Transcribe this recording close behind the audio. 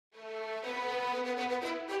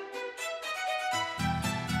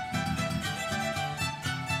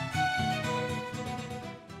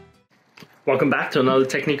Welcome back to another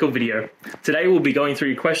technical video. Today we'll be going through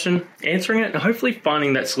your question, answering it, and hopefully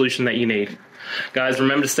finding that solution that you need. Guys,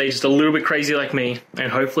 remember to stay just a little bit crazy like me,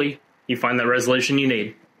 and hopefully you find that resolution you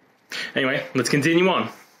need. Anyway, let's continue on.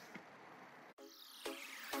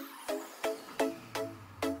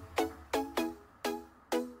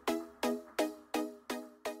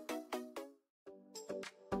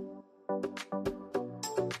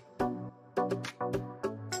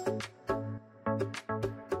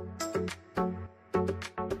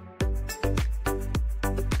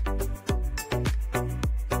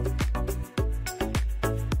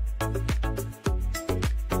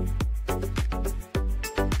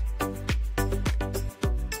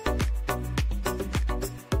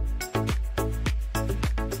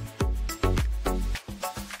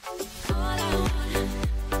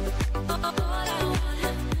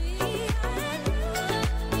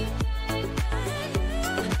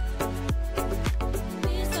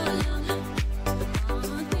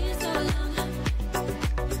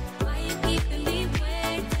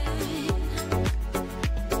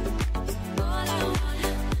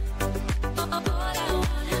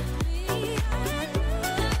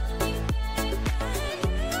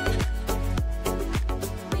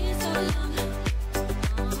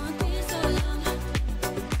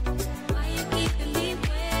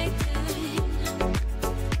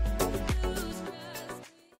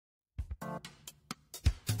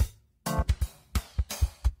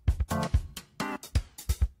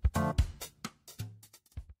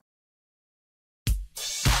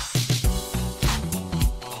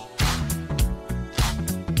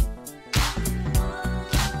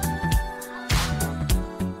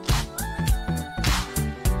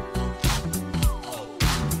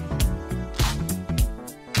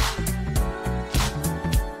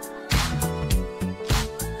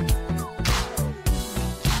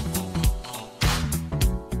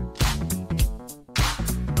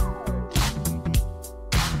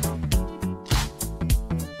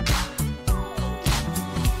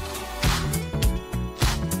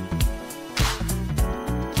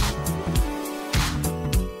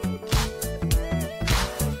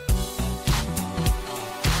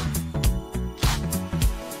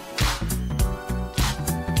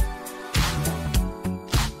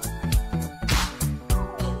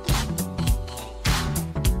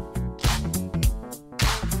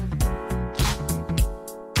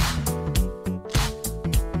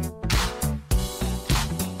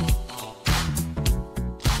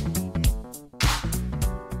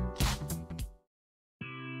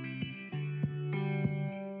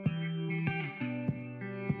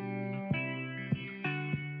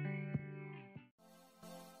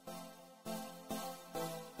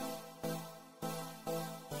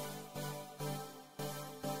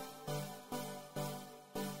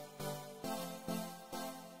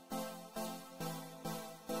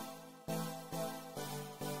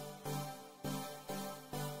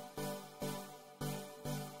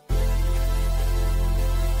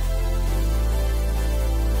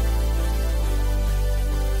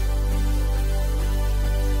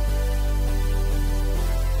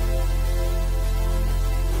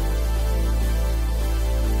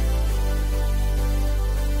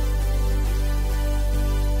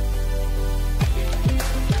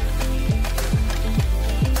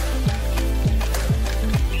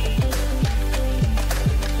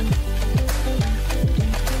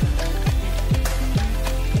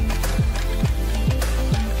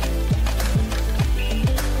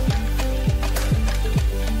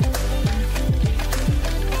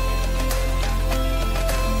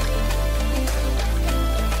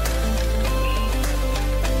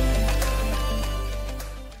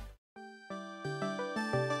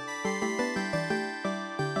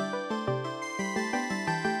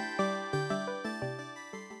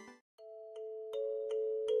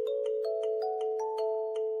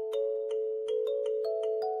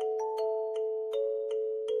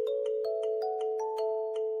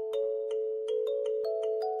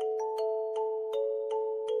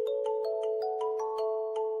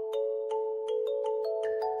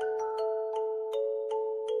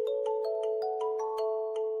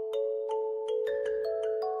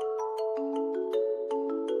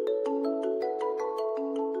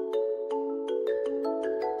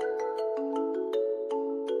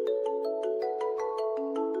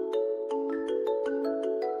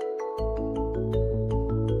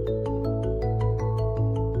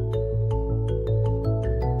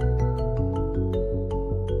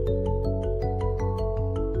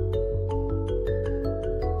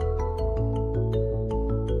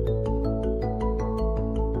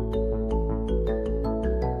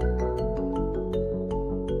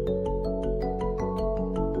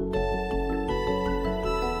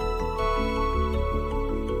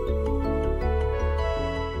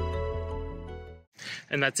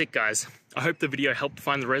 And that's it, guys. I hope the video helped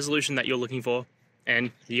find the resolution that you're looking for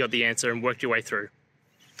and you got the answer and worked your way through.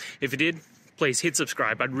 If it did, please hit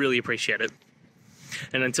subscribe. I'd really appreciate it.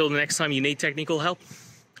 And until the next time you need technical help,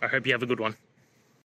 I hope you have a good one.